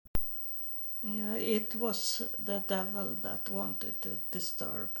it was the devil that wanted to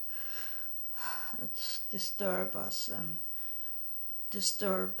disturb us and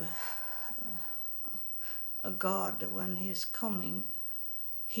disturb God when he's coming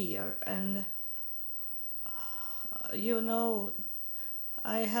here. And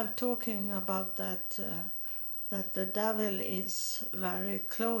I have talking about that the devil is very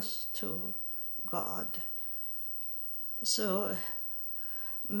close to God. So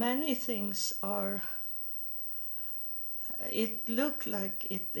many things it look like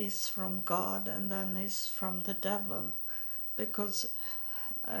it is from God and then it's from the devil, because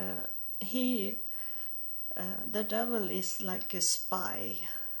the devil is like a spy,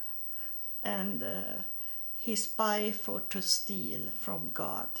 and he spy to steal from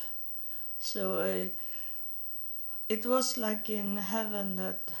God. So it was like in heaven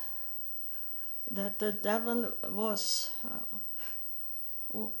that the devil was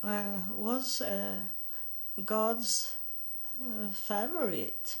God's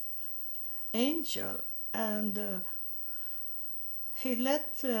favorite angel, and he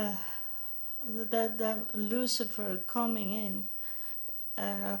let the Lucifer coming in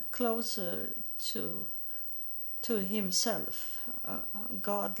closer to himself.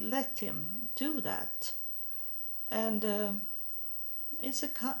 God let him do that, and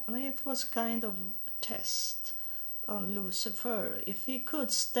it was kind of test on Lucifer if he could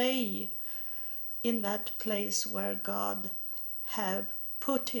stay in that place where God have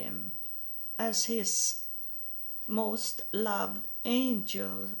put him as his most loved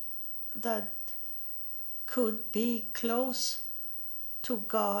angel, that could be close to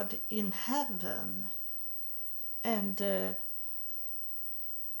God in heaven. And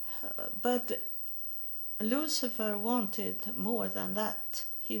but Lucifer wanted more than that.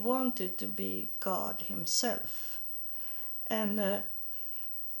 He wanted to be God himself, and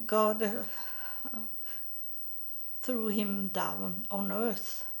God threw him down on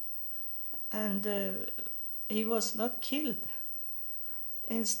earth, and he was not killed.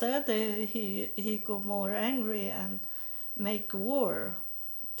 Instead, he got more angry and make war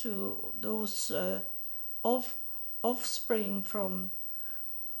to those offspring from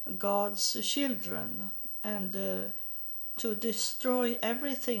God's children, and to destroy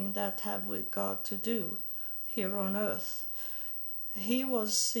everything that have with God to do here on earth. He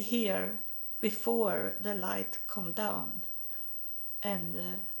was here before the light come down, and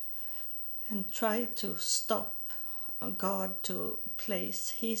tried to stop God to place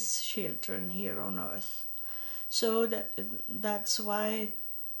his children here on earth. So that's why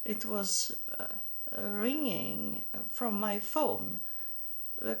it was ringing from my phone,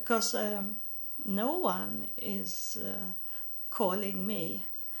 because no one is calling me.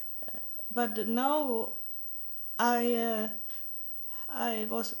 But now I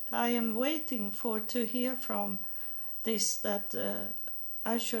am waiting to hear from this, that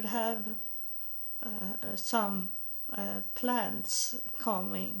I should have some plants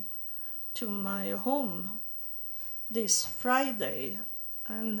coming to my home this Friday,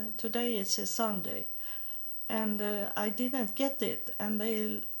 and today is a Sunday, and I didn't get it, and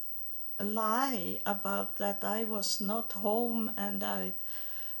they lie about that I was not home, and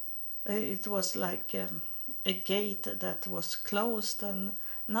it was like a gate that was closed, and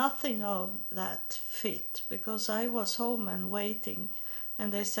nothing of that fit, because I was home and waiting,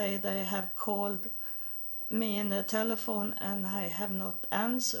 and they say they have called me in the telephone and I have not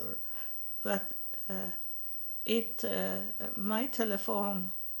answered, but my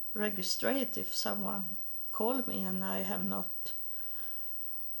telephone registered if someone called me, and I have not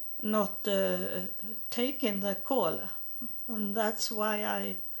taken the call, and that's why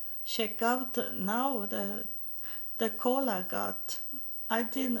I check out now the call I got. I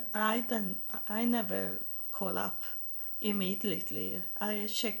never call up immediately. I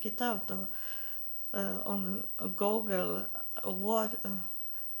check it out on Google what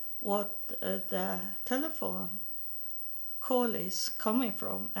the telephone call is coming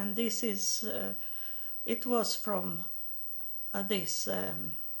from, and this is it was from this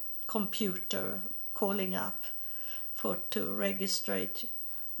computer calling up to register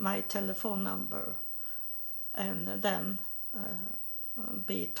my telephone number, and then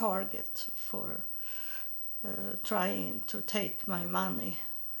be target for trying to take my money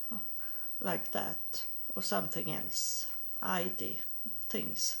like that, or something else, ID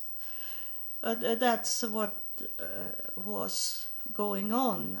things. But that's what was going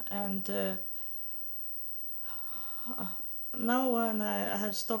on, and now when I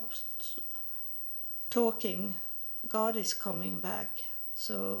have stopped talking, God is coming back.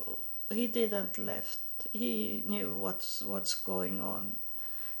 So he didn't left. He knew what's going on.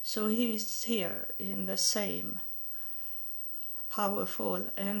 So he's here in the same powerful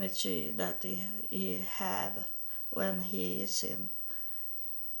energy that he had when he is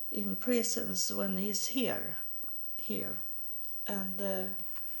in prisons, when he's here, and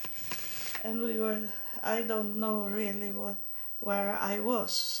we were. I don't know really where I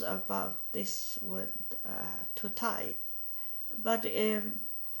was about this with to tithe, but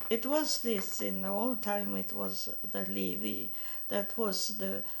it was this in the old time. It was the Levi that was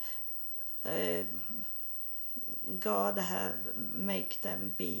the God have make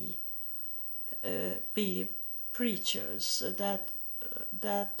them be preachers.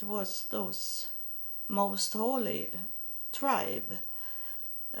 That was those most holy tribe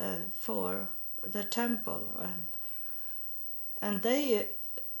for the temple, and they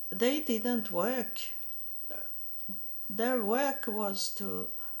didn't work. Their work was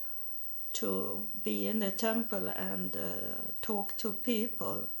to be in the temple and talk to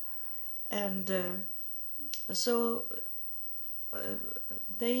people, and so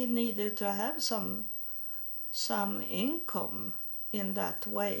they needed to have some income in that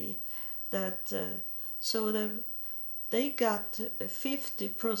way. That they got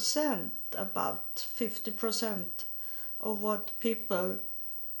 50%, about 50% of what people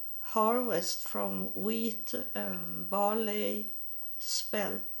harvest from wheat, barley,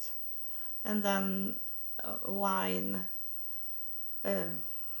 spelt, and then wine,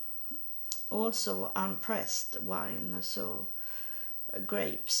 also unpressed wine, so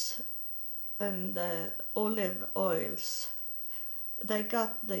grapes and olive oils. They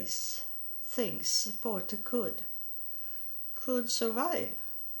got these things for to could survive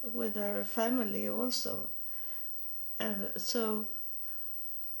with their family also, and so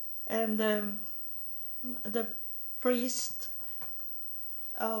the priest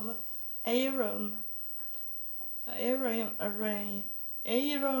of Aaron's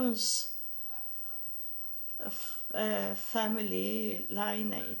family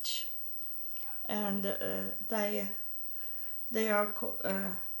lineage, and they are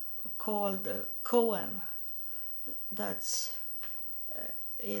called Cohen. That's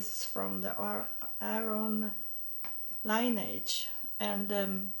is from the Aaron lineage, and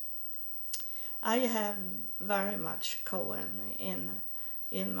I have very much Cohen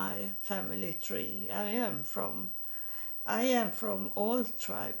in my family tree. I am from all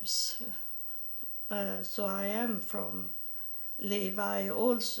tribes, so I am from Levi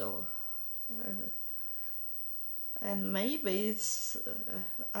also, and maybe it's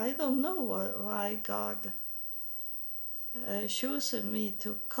I don't know why God chosen me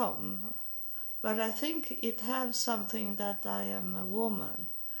to come, but I think it has something that I am a woman,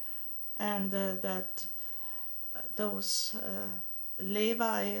 and that those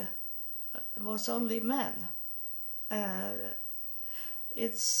Levi was only men.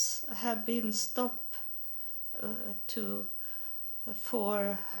 It's have been stopped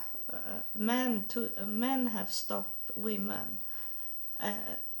for men have stopped women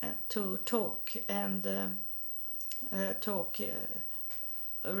to talk and talk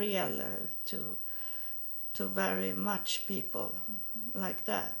real to very much people like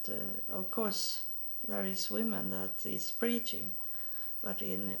that. Of course, there is women that is preaching, but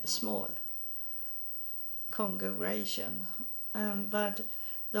in a small congregation. But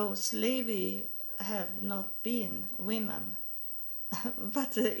those Levi have not been women,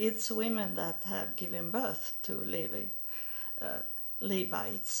 but it's women that have given birth to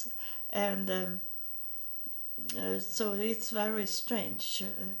Levites, and so it's very strange.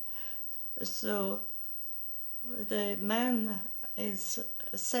 So the man is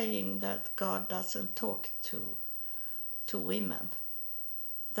saying that God doesn't talk to women.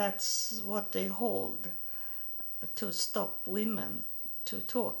 That's what they hold, to stop women to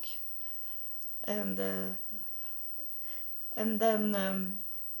talk, and then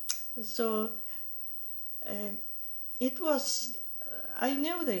so it was. I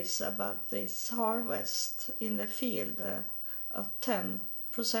knew this about this harvest in the field of 10%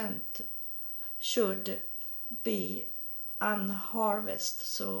 should be unharvested,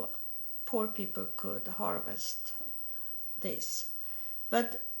 so poor people could harvest this.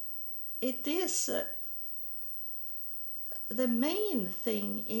 But it is the main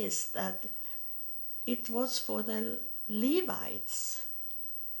thing is that it was for the Levites.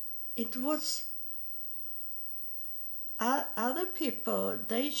 It was other people,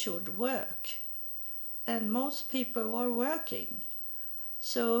 they should work, and most people are working,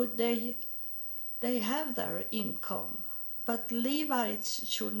 so they have their income. But Levites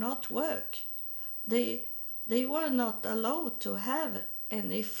should not work. They were not allowed to have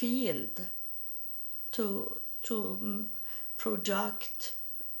any field to product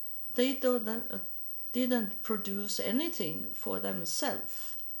they didn't produce anything for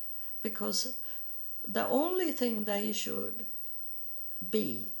themselves, because the only thing they should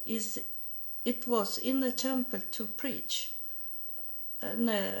be is it was in the temple to preach and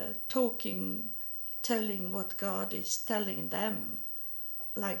telling what God is telling them,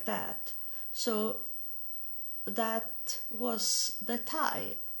 like that. So that was the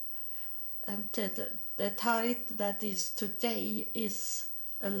tithe, and the tithe that is today is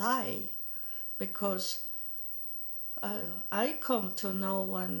a lie, because I come to know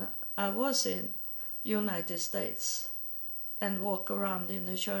when I was in United States and walk around in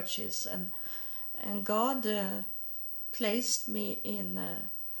the churches, and God placed me in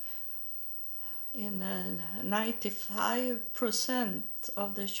 95%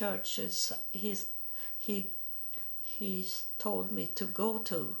 of the churches he told me to go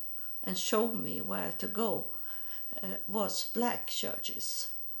to and show me where to go was black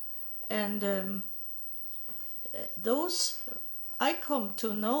churches. And those, I come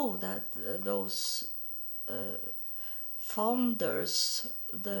to know that those founders,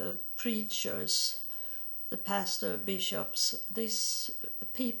 the preachers, the pastor, bishops, these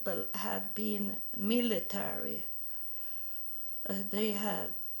people had been military. They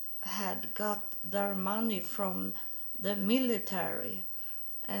had got their money from the military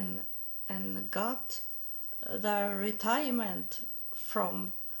and got their retirement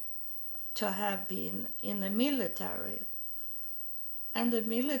from to have been in the military. And the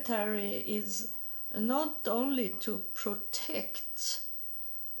military is not only to protect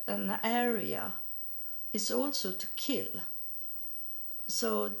an area, it's also to kill.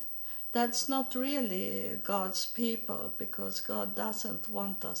 So that's not really God's people, because God doesn't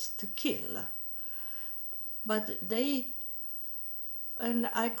want us to kill. But and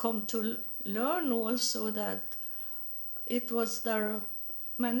I come to learn also that it was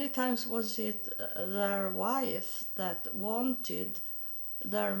many times was it their wife that wanted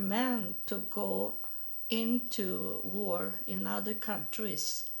their men to go into war in other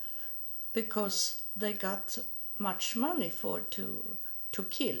countries, because they got much money to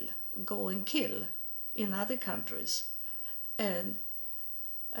go and kill in other countries, and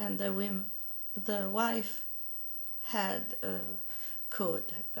the wife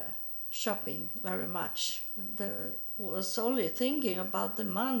could shopping very much. Was only thinking about the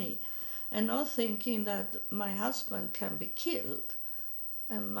money, and not thinking that my husband can be killed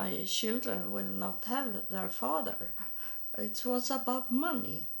and my children will not have their father. It was about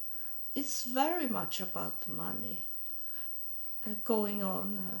money. It's very much about money going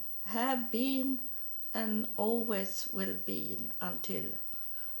on, have been and always will be until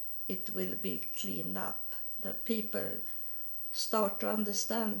it will be cleaned up. That people start to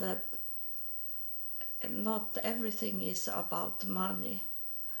understand that not everything is about money.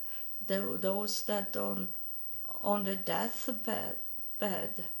 Those that on the deathbed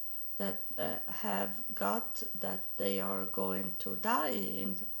that have got that they are going to die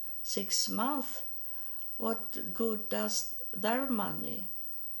in 6 months, what good does their money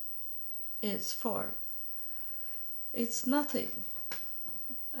is for? It's nothing.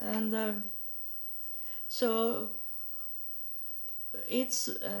 And so it's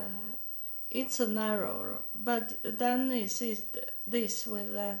an error. But then is this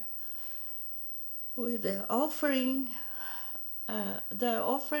with the offering. The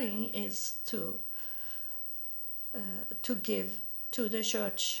offering is to give to the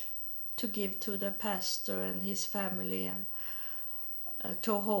church, to give to the pastor and his family, and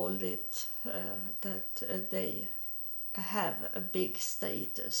to hold it that they have a big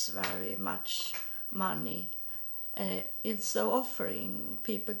status, very much money. It's the offering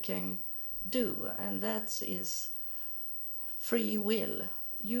people can do, and that is free will.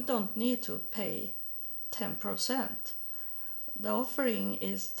 You don't need to pay 10%. The offering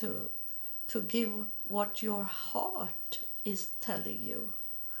is to give what your heart is telling you,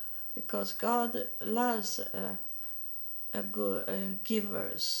 because God loves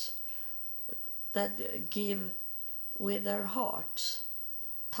givers that give with their hearts.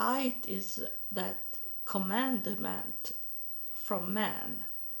 Tithe is that commandment from man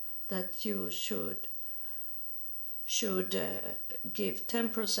that you should give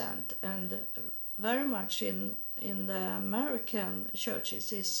 10%, and very much in the American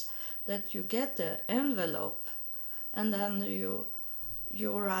churches is that you get the envelope and then you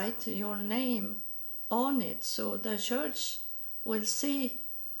write your name on it, so the church will see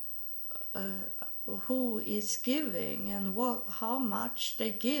who is giving and how much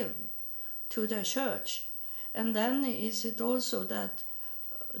they give to the church. And then is it also that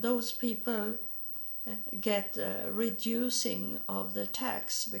those people get a reducing of the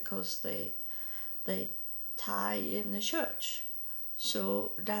tax because they tithe in the church.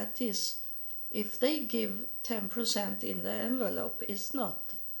 So that is, if they give 10% in the envelope, it's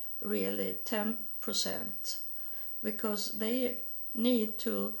not really 10% because they need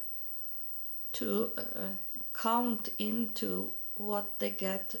to count into what they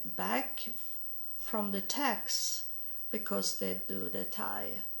get back from the tax because they do the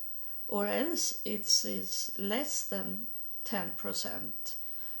tithe, or else it's less than 10%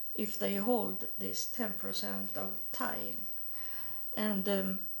 if they hold this 10% of tithing. And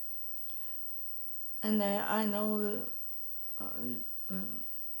I know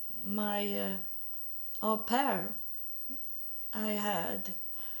my au pair I had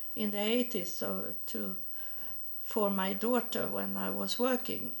in the 80s, for my daughter when I was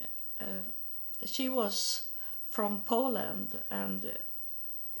working. She was from Poland and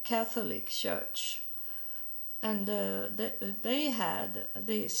Catholic Church, and they had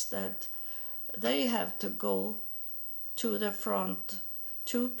this, that they have to go to the front,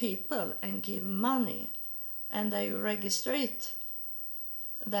 two people, and give money, and they registrate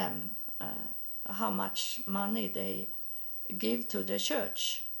them how much money they give to the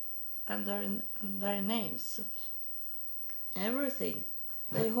church, and their names, everything.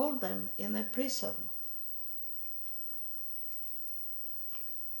 They hold them in a prison.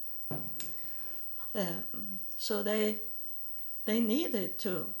 So they needed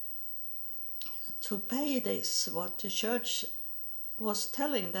to pay this, what the church was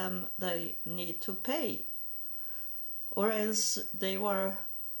telling them they need to pay, or else they were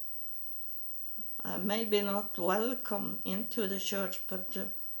maybe not welcome into the church, but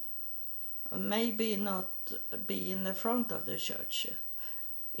maybe not be in the front of the church,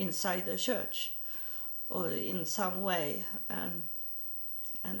 inside the church, or in some way. And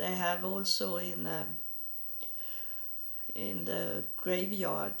they have also in the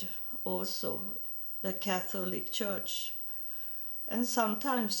graveyard also the Catholic Church, and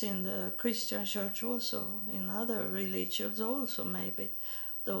sometimes in the Christian church also, in other religions also, maybe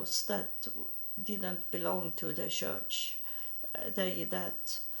those that didn't belong to the church,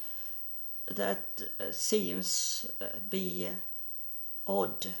 that seems be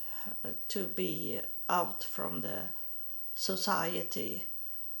odd to be out from the society.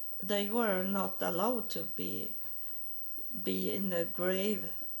 They were not allowed to be in the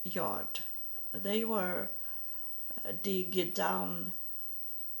graveyard. They were dig down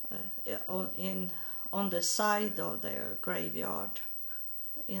on the side of their graveyard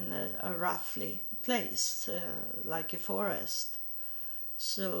in a roughly place, like a forest.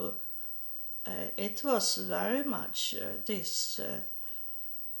 So it was very much this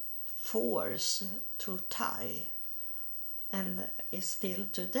force to tie, and is still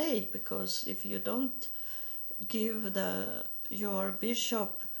today, because if you don't give your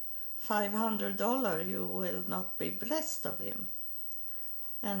bishop $500, you will not be blessed of him.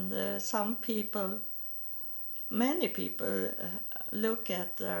 And many people look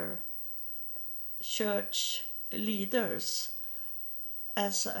at their church leaders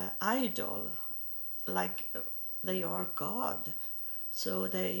as an idol, like they are God. So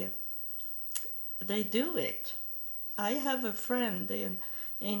they do it. I have a friend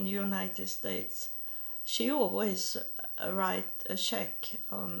in United States. She always write a check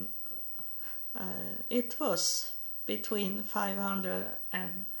on. It was between $500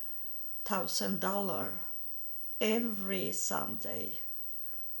 and $1,000 every Sunday.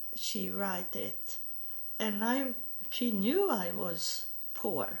 She write it, and she knew I was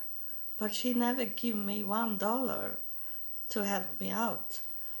poor, but she never give me $1 to help me out.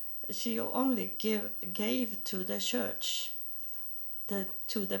 She only gave to the church,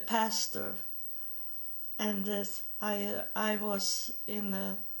 to the pastor. And I was in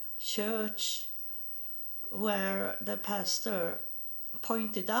a church where the pastor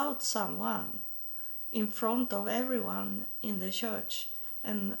pointed out someone in front of everyone in the church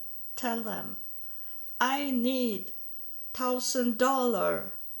and tell them, I need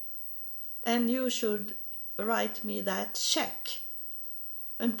 $1,000 and you should write me that check,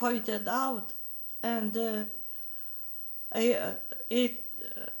 and pointed out. And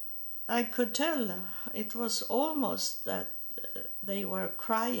I could tell it was almost that they were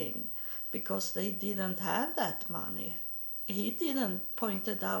crying because they didn't have that money. He didn't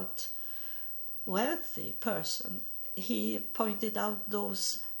pointed out wealthy person. He pointed out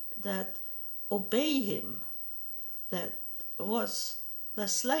those that obey him, that was the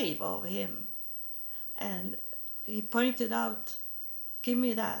slave of him. And he pointed out, give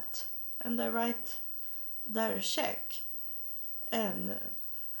me that. And they write their check. And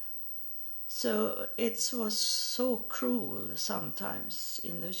So it was so cruel sometimes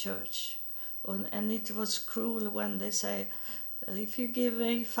in the church. And it was cruel when they say, if you give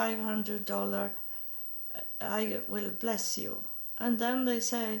me $500, I will bless you. And then they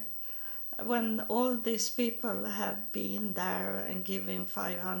say, when all these people have been there and given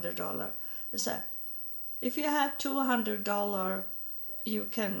 $500, they say, if you have $200, you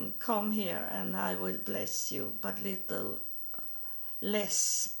can come here and I will bless you, but little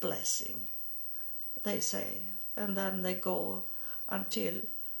less blessing, they say. And then they go until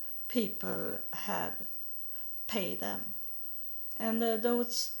people have paid them. And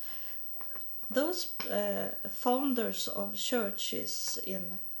those founders of churches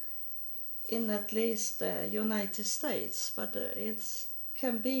in at least United States, but it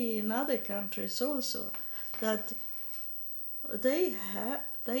can be in other countries also, that they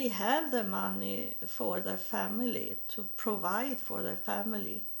have the money for their family, to provide for their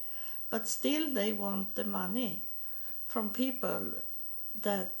family, but still they want the money from people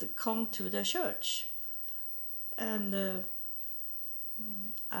that come to the church. And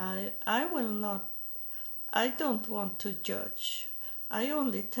I will not, I don't want to judge. I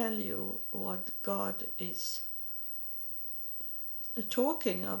only tell you what God is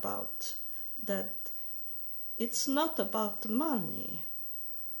talking about, that it's not about money.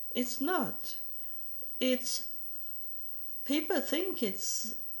 It's not. It's, people think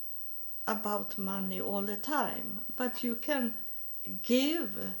it's about money all the time, but you can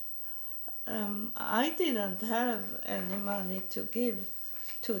give. I didn't have any money to give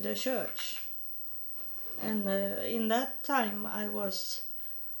to the church. And in that time I was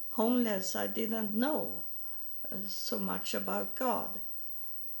homeless. I didn't know so much about God.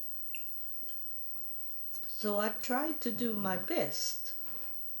 So I tried to do my best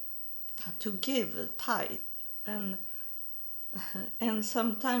to give a tithe. And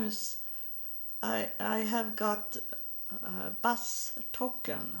sometimes I have got a bus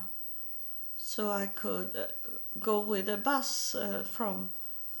token, so I could go with a bus from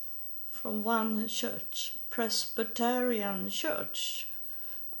one church, Presbyterian church,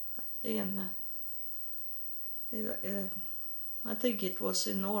 in I think it was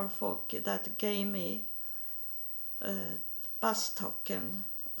in Norfolk, that gave me a bus token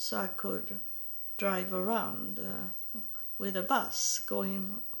so I could drive around with a bus,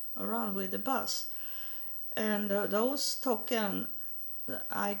 going around with the bus. And those tokens,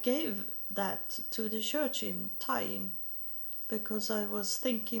 I gave that to the church in time, because I was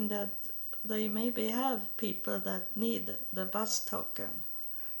thinking that they maybe have people that need the bus token.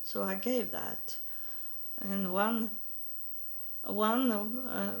 So I gave that. And one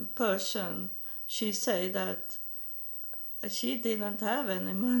person, she said that she didn't have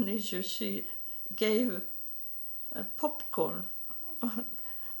any money, so she gave a popcorn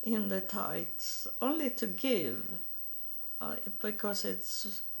in the tithes, only to give, because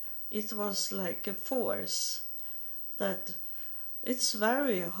it was like a force that it's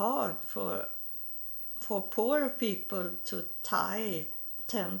very hard for poor people to tie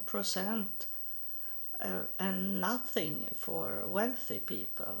 10% and nothing for wealthy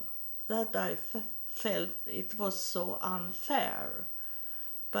people. That I felt it was so unfair,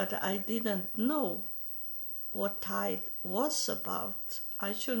 but I didn't know what tithe was about.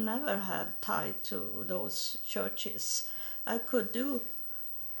 I should never have tithe to those churches. I could do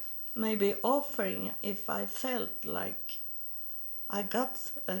maybe offering if I felt like I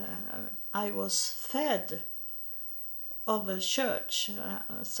was fed of a church.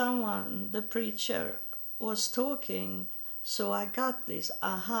 Someone, the preacher, was talking, so I got this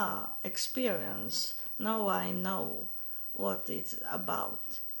aha experience. Now I know what it's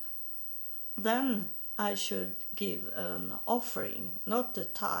about. Then I should give an offering, not a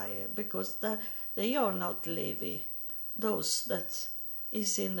tithe, because they are not Levi, those that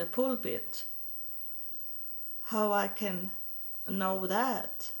is in the pulpit. How I can know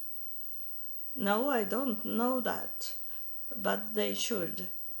that? No, I don't know that. But they should,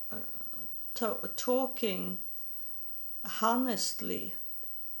 talking honestly,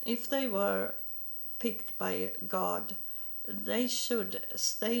 if they were picked by God, they should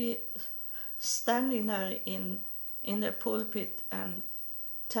stay standing there in the pulpit and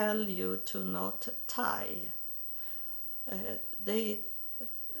tell you to not tithe. They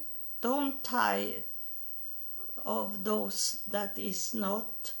don't tithe of those that is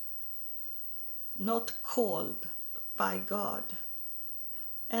not called by God.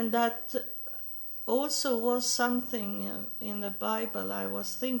 And that also was something in the Bible I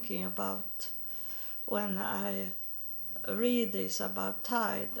was thinking about when I read this about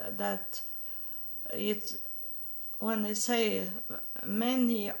tithe, that it's when they say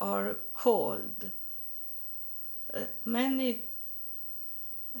many are called, many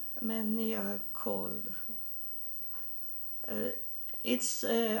are called. It's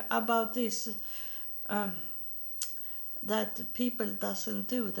about this that people doesn't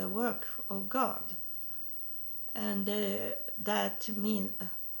do the work of God, and that means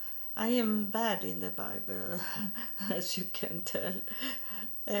I am bad in the Bible, as you can tell.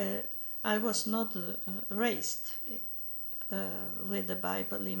 I was not raised with the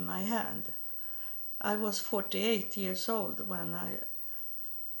Bible in my hand. I was 48 years old when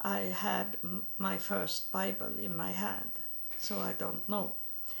I had my first Bible in my hand, so I don't know.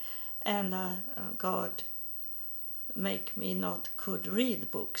 And God make me not could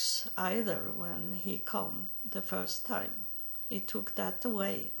read books either when he come the first time. He took that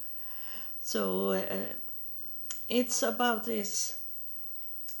away. So it's about this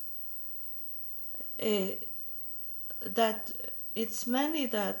that it's many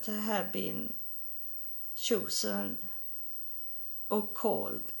that have been chosen or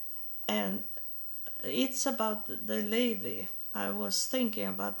called, and it's about the Levi. I was thinking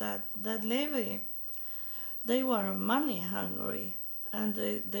about that. That Levi, they were money hungry, and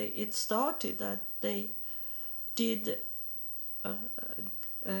it started that they did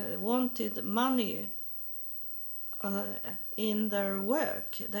wanted money in their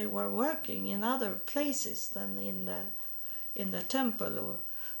work. They were working in other places than in the temple or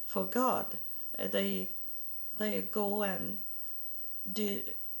for God. They go and do.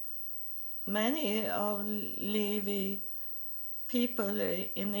 Many of Levi people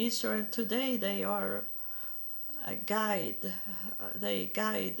in Israel today, they are a guide. They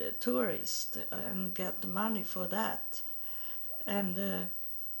guide tourists and get money for that, and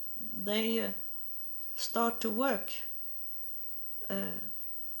they start to work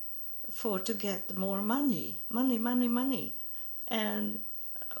to get more money, and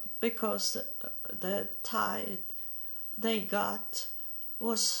because the tithe they got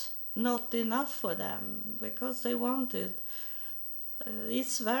was not enough for them, because they wanted.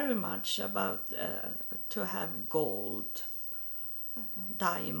 It's very much about to have gold,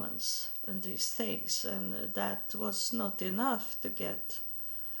 diamonds, and these things, and that was not enough to get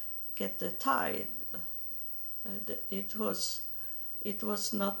the tithe. It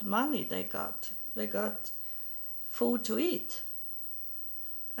was not money they got. They got food to eat,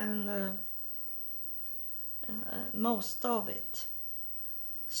 and most of it.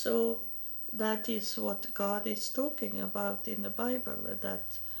 So that is what God is talking about in the Bible.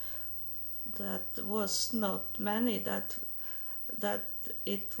 That was not many. That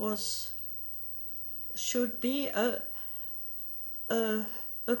it was should be a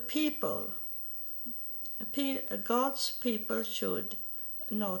people. God's people should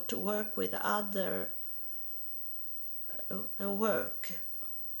not work with other work.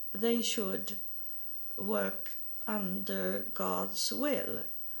 They should work under God's will,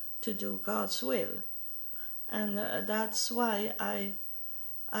 to do God's will, and that's why I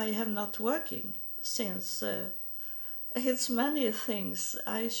have not working since. It's many things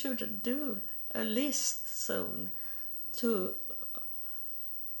I should do a list soon to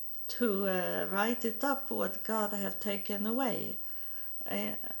write it up what God have taken away.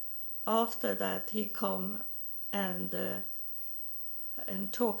 After that he come and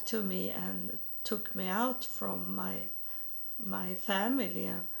talked to me and took me out from my family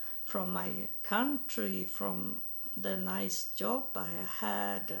and from my country, from the nice job I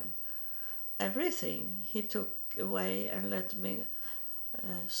had and everything. He took away and let me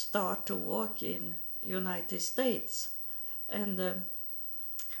start to work in United States, and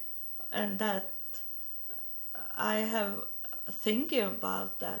that I have thinking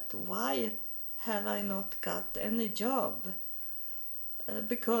about that. Why have I not got any job?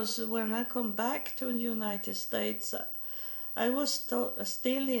 Because when I come back to the United States, I was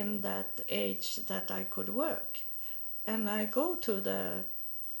still in that age that I could work, and I go to the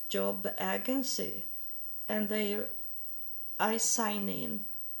job agency, and I sign in,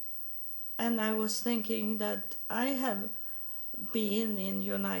 and I was thinking that I have been in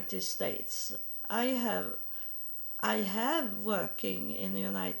United States. I have working in the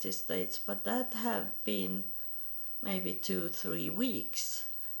United States, but that have been maybe 2-3 weeks,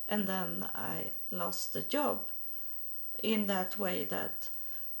 and then I lost the job. In that way that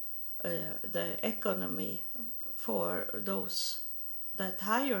the economy for those that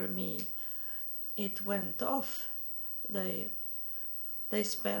hire me, it went off. They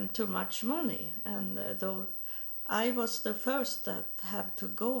spend too much money, and though I was the first that had to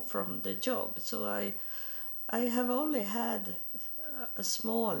go from the job, so I have only had a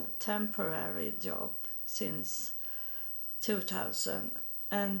small temporary job since 2000,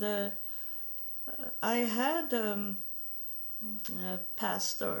 and I had a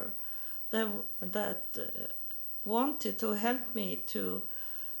pastor that wanted to help me to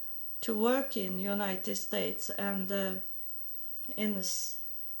work in United States and in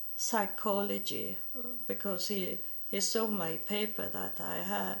psychology, because he saw my paper that I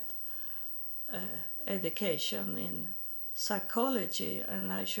had education in psychology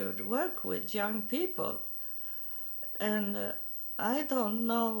and I should work with young people. And I don't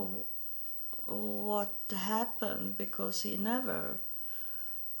know what happened, because he never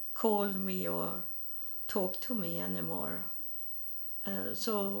called me or talked to me anymore.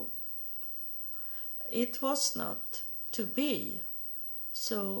 So it was not to be.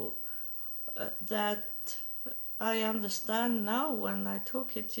 So that I understand now when I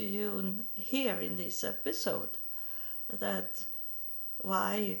talk it to you here in this episode, that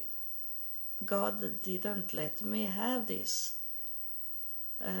why God didn't let me have this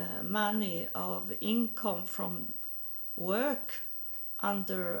money of income from work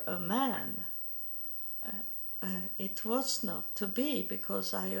under a man. It was not to be,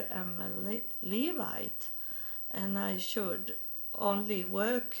 because I am a Levite and I should only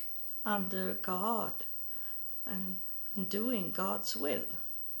work under God and doing God's will.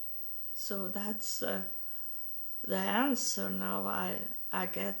 So that's the answer now I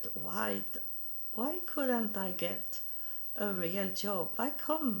get. Why couldn't I get a real job? I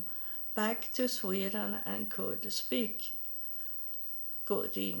come back to Sweden and could speak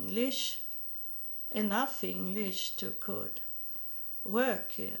good English, enough English to could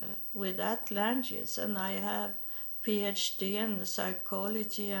work with that language, and I have PhD in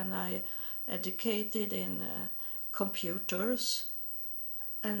psychology and I educated in computers,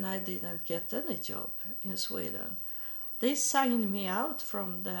 and I didn't get any job in Sweden. They signed me out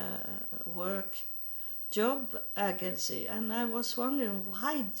from the work job agency, and I was wondering,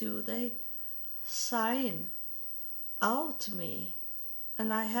 why do they sign out me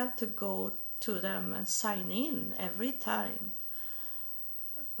and I have to go to them and sign in every time?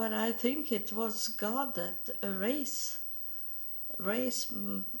 But I think it was God that erased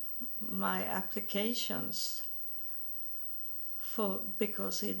my applications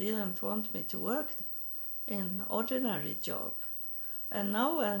because he didn't want me to work in ordinary job. And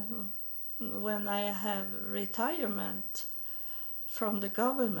now when I have retirement from the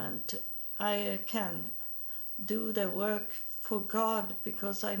government, I can do the work for God,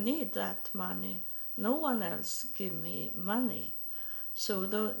 because I need that money. No one else give me money. So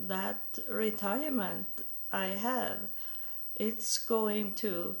that retirement I have, it's going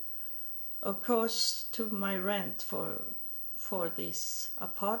to, of course, to my rent for this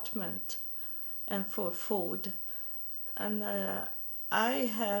apartment and for food. And I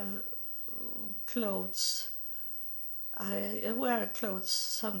have clothes. I wear clothes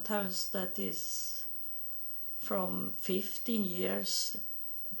sometimes that is from 15 years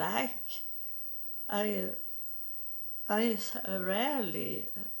back. I rarely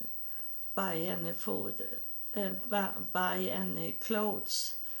buy any food, buy any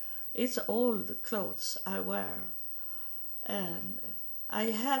clothes. It's old clothes I wear. And I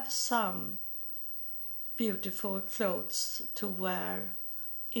have some beautiful clothes to wear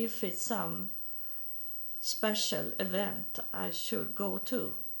if it's some special event I should go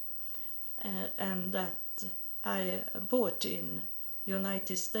to. And that I bought in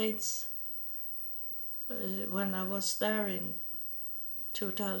United States when I was there in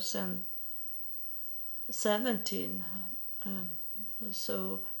 2017.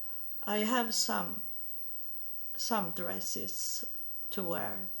 So I have some dresses to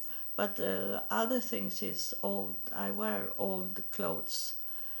wear, but other things is old. I wear old clothes,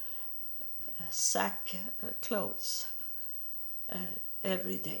 sack clothes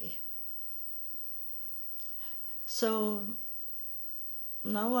every day. So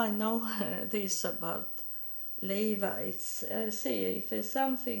now I know this about Levites. I see if it's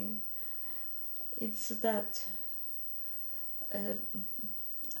something, it's that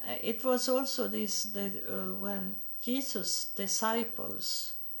it was also this when Jesus'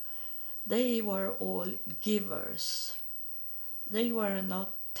 disciples, they were all givers. They were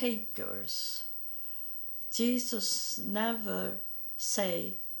not takers. Jesus never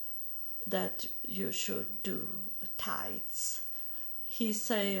say that you should do tithes. He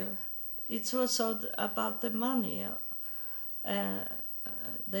say it's also about the money.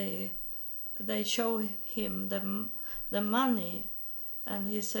 They show him the money, and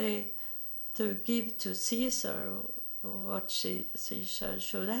he say to give to Caesar what Caesar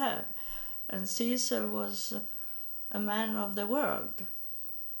should have. And Caesar was a man of the world,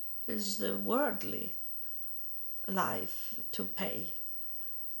 is the worldly. life to pay.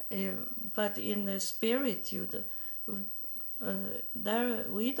 But in the spirit, there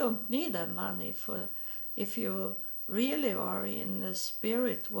we don't need that money for. If you really are in the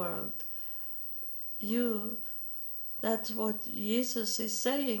spirit world, that's what Jesus is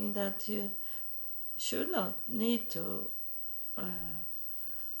saying, that you should not need to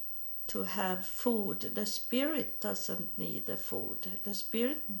have food. The spirit doesn't need the food. The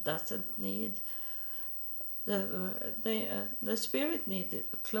spirit doesn't need the spirit need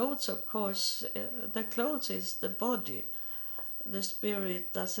clothes, of course. The clothes is the body. The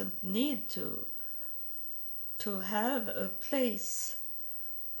spirit doesn't need to have a place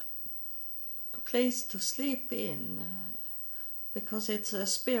to sleep in, because it's a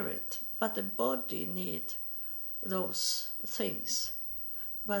spirit. But the body need those things.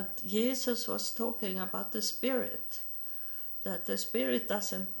 But Jesus was talking about the spirit, that the spirit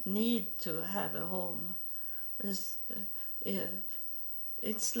doesn't need to have a home. It's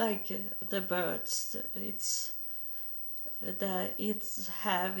like the birds. It's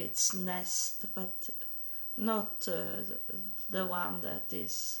have its nest, but not the one that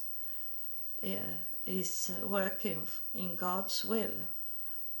is working in God's will.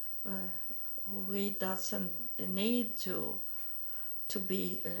 We doesn't need to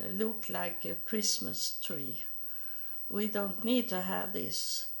be look like a Christmas tree. We don't need to have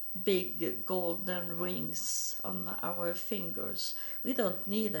these big golden rings on our fingers. We don't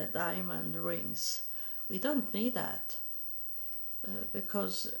need a diamond rings. We don't need that,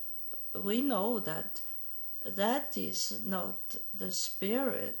 because we know that is not the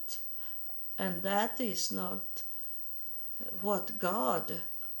spirit, and that is not what God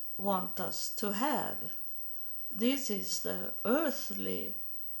wants us to have. This is the earthly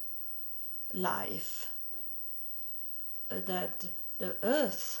life, that the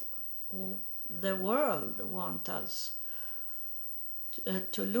earth, the world want us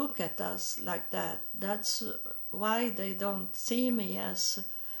to look at us like that. That's why they don't see me as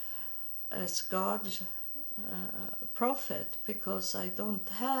God's prophet, because I don't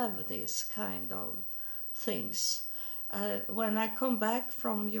have this kind of things. When I come back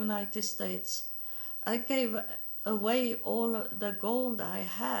from United States, I gave away all the gold I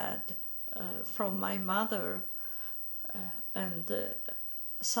had from my mother, and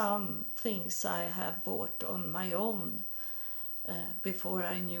some things I have bought on my own before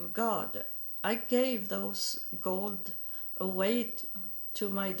I knew God. I gave those gold away to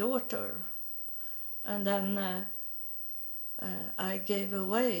my daughter, and then I gave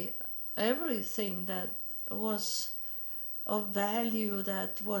away everything that was of value,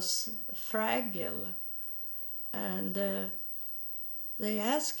 that was fragile. And they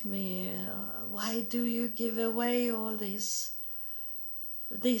asked me, why do you give away all these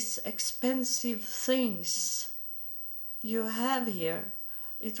expensive things you have here?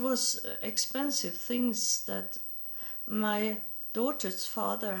 It was expensive things that my daughter's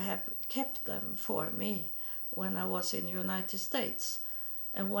father had kept them for me when I was in United States.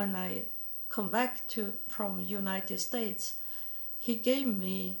 And when I come back from United States, he gave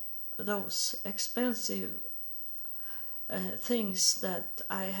me those expensive things that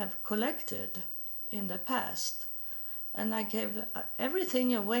I have collected in the past. And I gave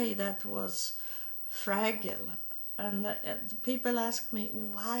everything away that was fragile. And people ask me,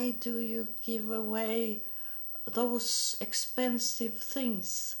 why do you give away those expensive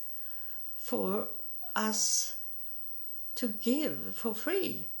things for us to give for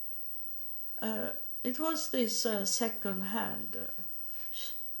free? It was this second-hand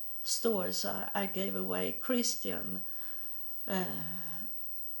stores I gave away, Christian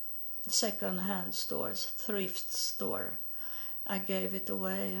second-hand stores, thrift store. I gave it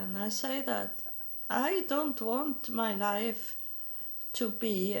away, and I say that I don't want my life to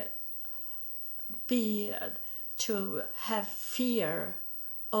be to have fear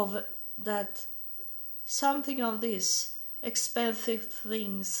of that something of these expensive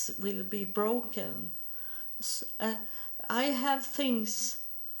things will be broken. I have things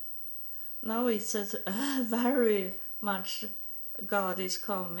now. It's very much God is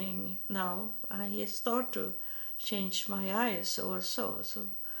coming now, and He start to change my eyes also. So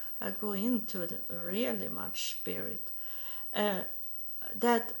I go into the really much spirit.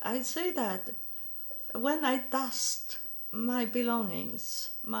 That I say that when I dust my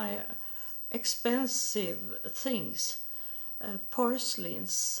belongings, my expensive things,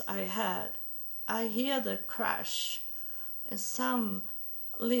 porcelains I had, I hear the crash, and some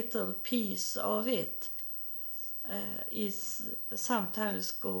little piece of it is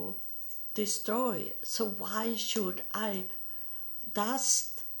sometimes go destroy. So why should I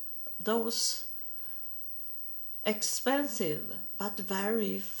dust those expensive but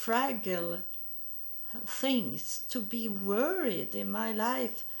very fragile things to be worried in my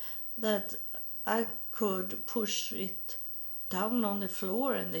life that I could push it down on the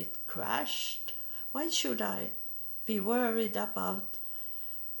floor and it crashed. Why should I be worried about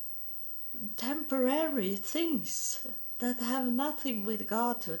temporary things that have nothing with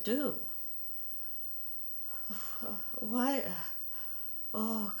God to do? Why?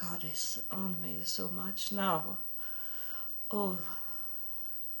 Oh, God is on me so much now. Oh,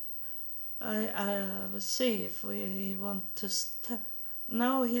 I will see if we want to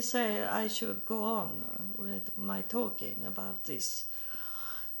now he said I should go on with my talking about this.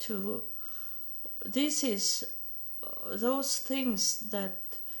 This is those things that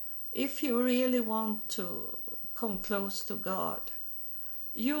if you really want to come close to God,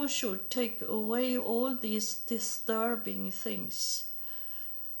 you should take away all these disturbing things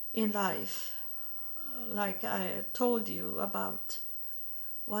in life, like I told you about.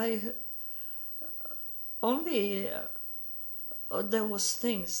 Why only those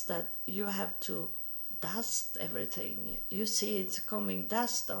things that you have to dust everything. You see it's coming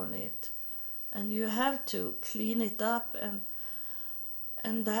dust on it, and you have to clean it up.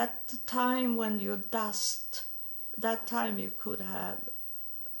 And that time when you dust, that time you could have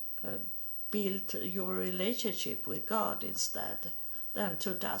built your relationship with God instead than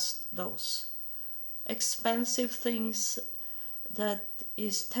to dust those expensive things that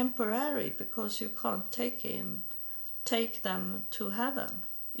is temporary, because you can't take them to heaven.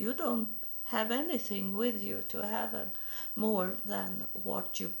 You don't have anything with you to heaven more than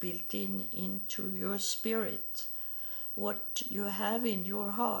what you built into your spirit, what you have in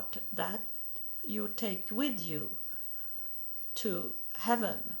your heart, that you take with you to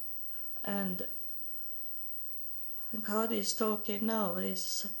heaven. And God is talking now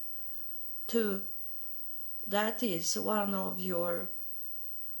is to, that is one of your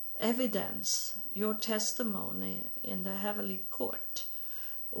evidence, your testimony in the heavenly court,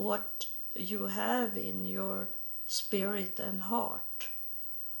 what you have in your spirit and heart,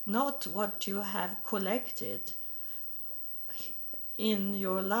 not what you have collected in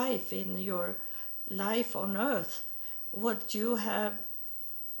your life on earth, what you have,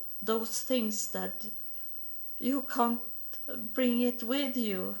 those things that you can't bring it with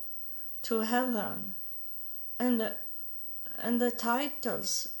you to heaven. And the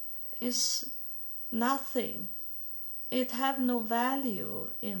titles is nothing. It have no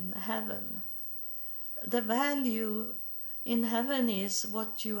value in heaven. The value in heaven is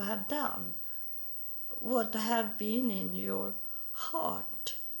what you have done, what have been in your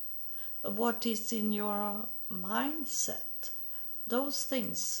heart, what is in your mindset. Those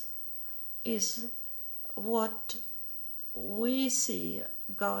things is what we see.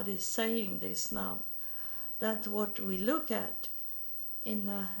 God is saying this now, that what we look at in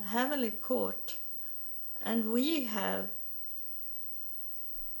the heavenly court, and we have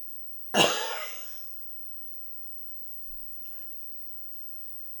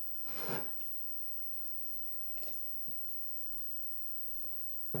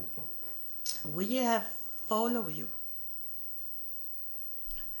follow you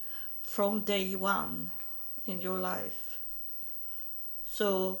from day one in your life.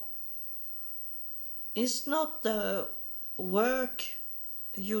 So it's not the work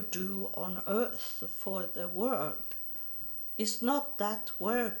you do on earth for the world. It's not that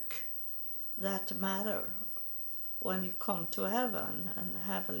work that matter when you come to heaven and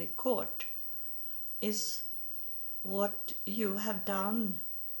heavenly court. It's what you have done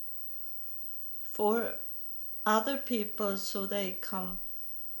for other people, so they come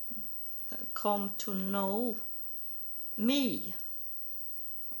to know me.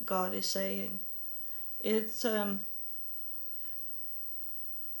 God is saying it's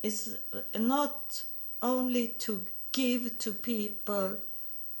not only to give to people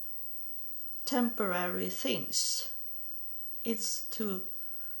temporary things. It's to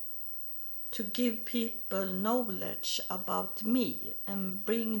give people knowledge about me and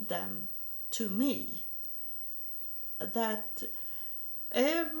bring them to me. That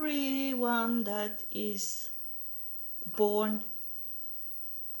everyone that is born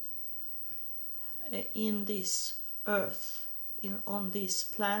in this earth, on this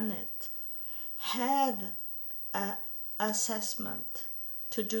planet, have an assessment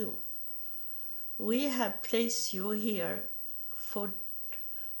to do. We have placed you here for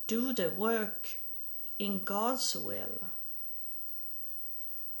do the work in God's will.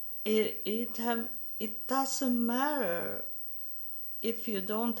 It doesn't matter if you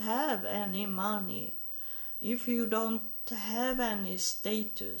don't have any money if you don't have any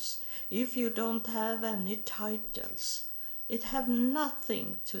status, if you don't have any titles, it have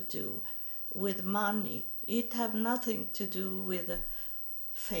nothing to do with money. It have nothing to do with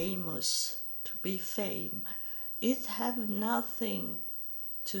famous, to be fame. It have nothing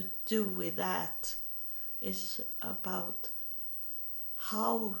to do with that. It's about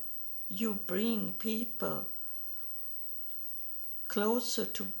how you bring people closer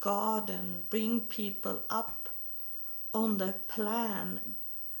to God and bring people up on the plan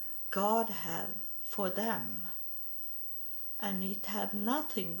God have for them. And it have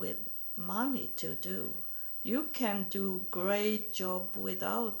nothing with money to do. You can do great job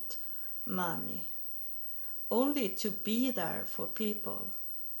without money, only to be there for people,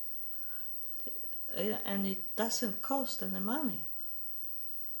 and it doesn't cost any money.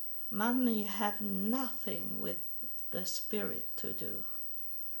 Money have nothing with the spirit to do.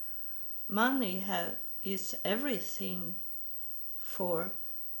 Money is everything for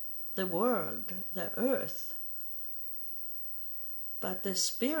the world, the earth. But the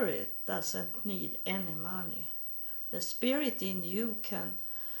spirit doesn't need any money. The spirit in you can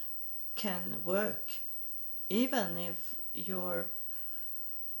work, even if your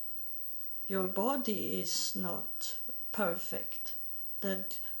body is not perfect,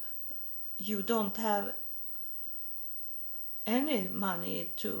 that you don't have any money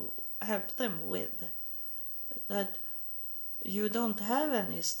to help them with, that you don't have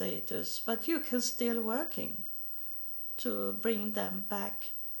any status, but you can still working to bring them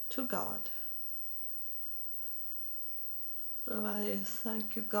back to God. So I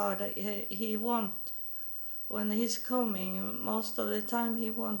thank you, God. He want, when He's coming, most of the time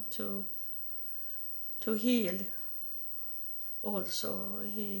He want to heal. Also,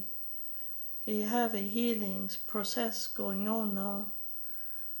 He have a healing process going on now,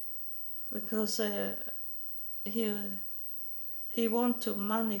 because He want to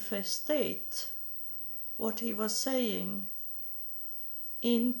manifestate what He was saying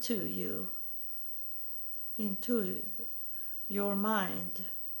into you, into your mind,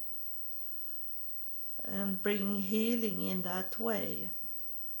 and bring healing in that way.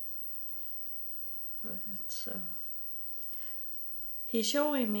 He's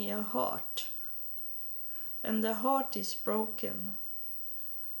showing me a heart, and the heart is broken,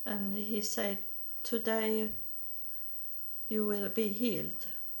 and He said, today you will be healed,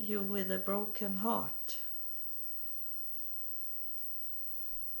 you with a broken heart.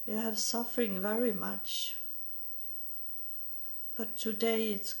 You have suffering very much, but today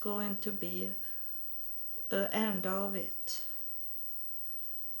it's going to be the end of it.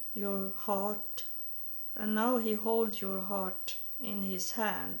 Your heart, and now He holds your heart in His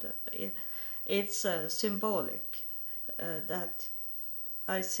hand. It's symbolic that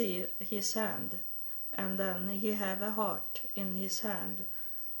I see His hand, and then He have a heart in His hand,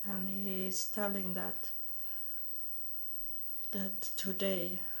 and He is telling that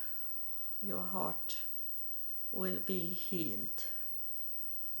today your heart will be healed.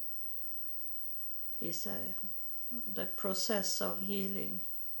 He said the process of healing,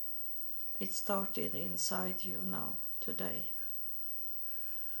 it started inside you now, today.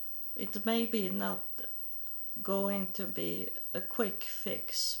 It may be not going to be a quick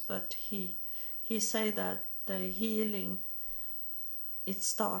fix, but he say that the healing, it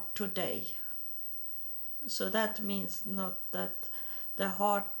start today. So that means not that the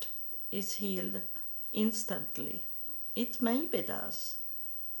heart is healed instantly. It maybe does.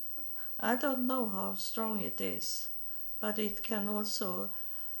 I don't know how strong it is, but it can also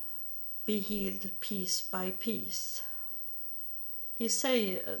be healed piece by piece. He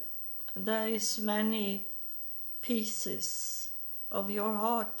say there is many pieces of your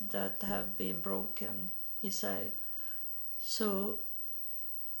heart that have been broken, he say. So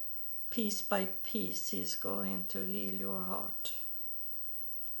piece by piece He's going to heal your heart,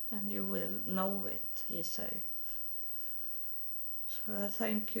 and you will know it, he say. So I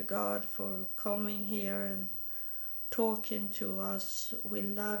thank you, God, for coming here and talking to us. We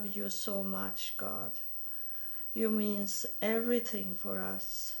love you so much, God. You means everything for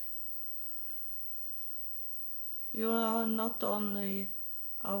us. You are not only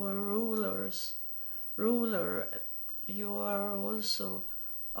our ruler, you are also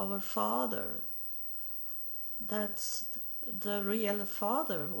our Father. That's the real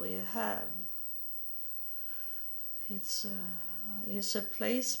Father we have. It's a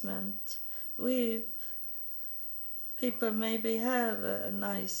placement. People maybe have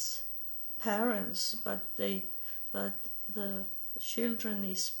nice parents, but the children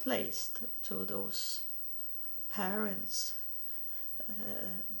is placed to those parents.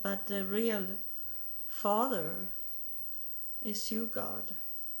 But the real Father is you, God.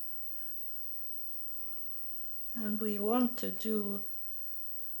 And we want to do,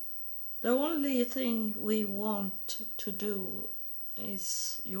 the only thing we want to do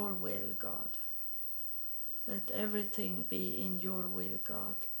is your will, God. Let everything be in your will,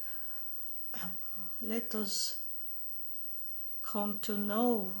 God. Let us come to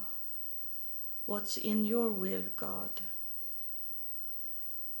know what's in your will, God.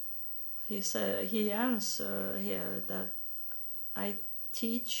 He answered here that I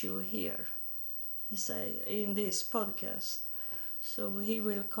teach you here, he say in this podcast. So he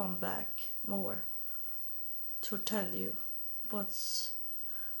will come back more to tell you what's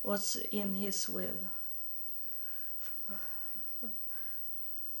in his will.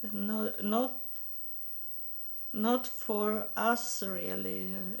 Not for us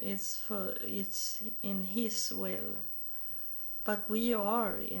really, it's in his will. But we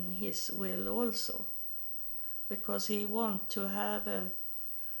are in his will also, because he wants to have a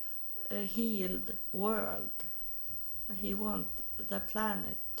healed world. He wants the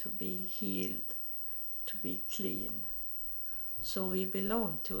planet to be healed, to be clean. So we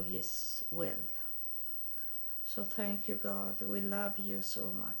belong to his will. So thank you, God. We love you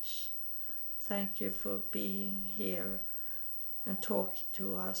so much. Thank you for being here and talking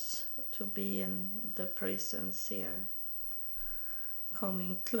to us, to be in the presence here,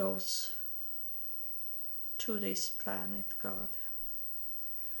 coming close to this planet, God.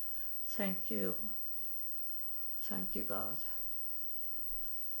 Thank you. Thank you, God.